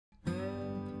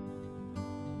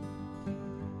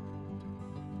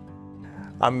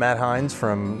I'm Matt Hines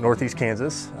from Northeast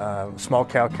Kansas, small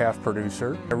cow-calf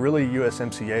producer. Really,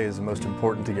 USMCA is the most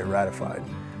important to get ratified.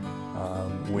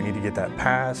 We need to get that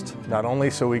passed, not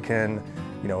only so we can,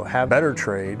 have better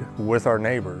trade with our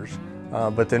neighbors,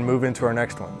 but then move into our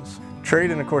next ones.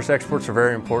 Trade and of course exports are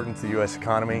very important to the U.S.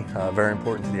 economy, very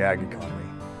important to the ag economy.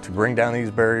 To bring down these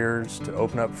barriers, to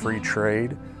open up free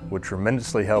trade would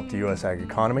tremendously help the U.S. ag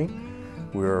economy.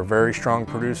 We are a very strong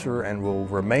producer and will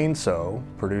remain so,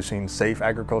 producing safe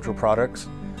agricultural products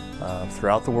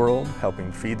throughout the world,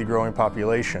 helping feed the growing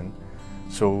population.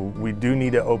 So we do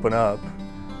need to open up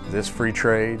this free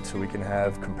trade so we can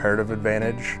have comparative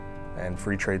advantage and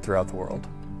free trade throughout the world.